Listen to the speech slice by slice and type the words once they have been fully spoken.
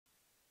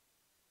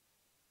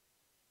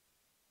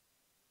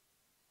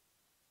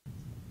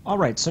All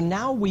right, so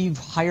now we've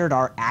hired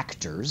our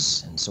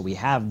actors, and so we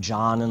have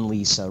John and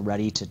Lisa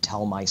ready to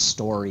tell my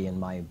story in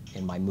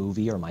my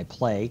movie or my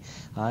play.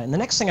 And the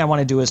next thing I want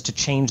to do is to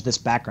change this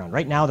background.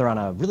 Right now they're on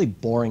a really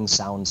boring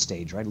sound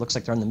stage, right? It looks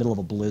like they're in the middle of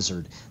a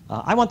blizzard.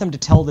 I want them to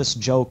tell this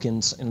joke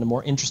in a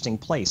more interesting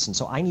place, and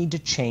so I need to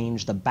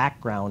change the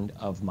background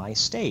of my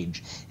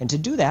stage. And to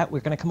do that, we're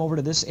going to come over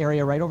to this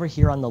area right over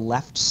here on the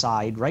left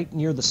side, right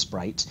near the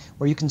sprites,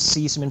 where you can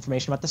see some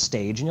information about the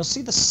stage, and you'll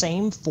see the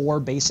same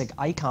four basic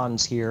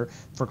icons here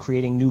for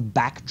creating new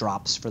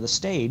backdrops for the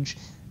stage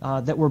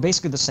that were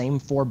basically the same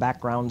four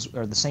backgrounds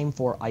or the same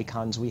four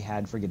icons we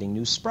had for getting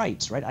new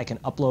sprites, right? I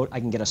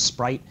can get a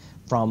sprite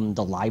from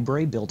the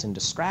library built into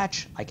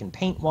Scratch. I can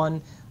paint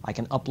one. I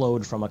can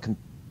upload from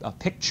a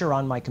picture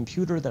on my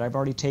computer that I've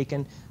already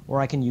taken, or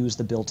I can use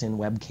the built-in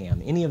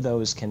webcam. Any of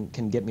those can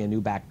get me a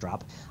new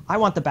backdrop. I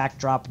want the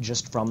backdrop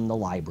just from the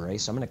library,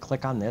 so I'm going to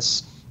click on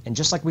this. And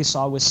just like we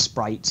saw with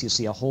sprites, you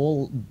see a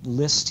whole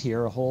list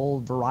here, a whole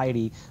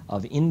variety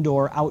of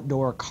indoor,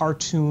 outdoor,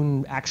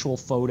 cartoon, actual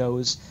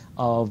photos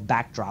of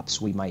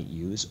backdrops we might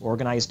use,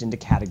 organized into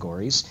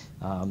categories.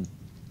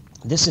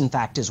 This, in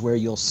fact, is where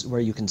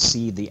you can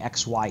see the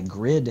XY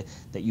grid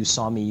that you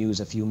saw me use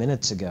a few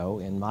minutes ago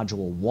in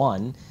Module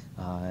 1.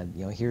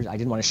 Here I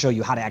didn't want to show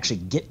you how to actually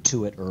get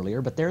to it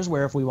earlier, but there's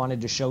where if we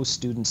wanted to show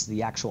students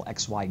the actual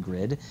XY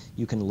grid,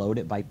 you can load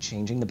it by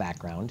changing the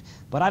background.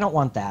 But I don't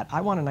want that. I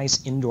want a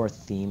nice indoor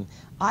theme.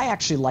 I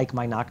actually like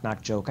my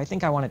knock-knock joke. I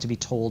think I want it to be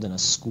told in a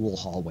school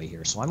hallway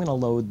here. So I'm going to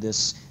load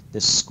this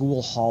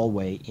school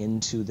hallway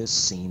into this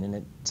scene, and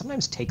it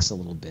sometimes takes a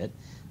little bit.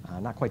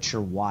 I'm not quite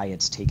sure why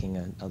it's taking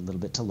a little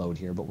bit to load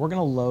here, but we're going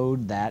to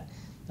load that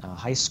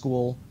high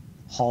school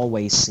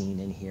hallway scene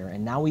in here.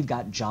 And now we've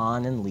got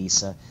John and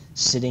Lisa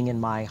sitting in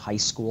my high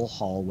school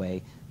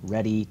hallway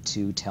ready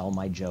to tell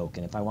my joke.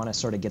 And if I want to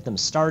sort of get them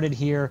started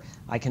here,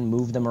 I can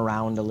move them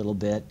around a little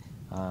bit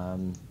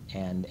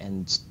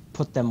and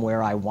put them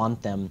where I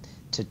want them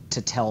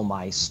to tell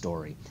my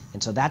story.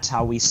 And so that's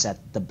how we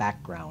set the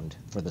background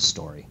for the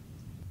story.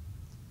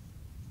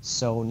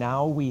 So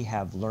now we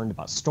have learned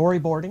about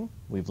storyboarding,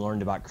 we've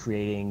learned about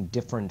creating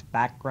different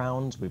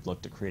backgrounds, we've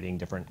looked at creating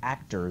different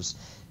actors.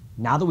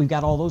 Now that we've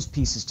got all those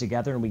pieces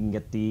together and we can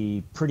get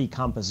the pretty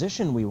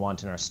composition we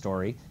want in our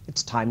story,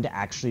 it's time to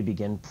actually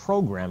begin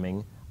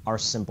programming our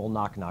simple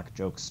knock-knock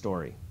joke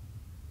story.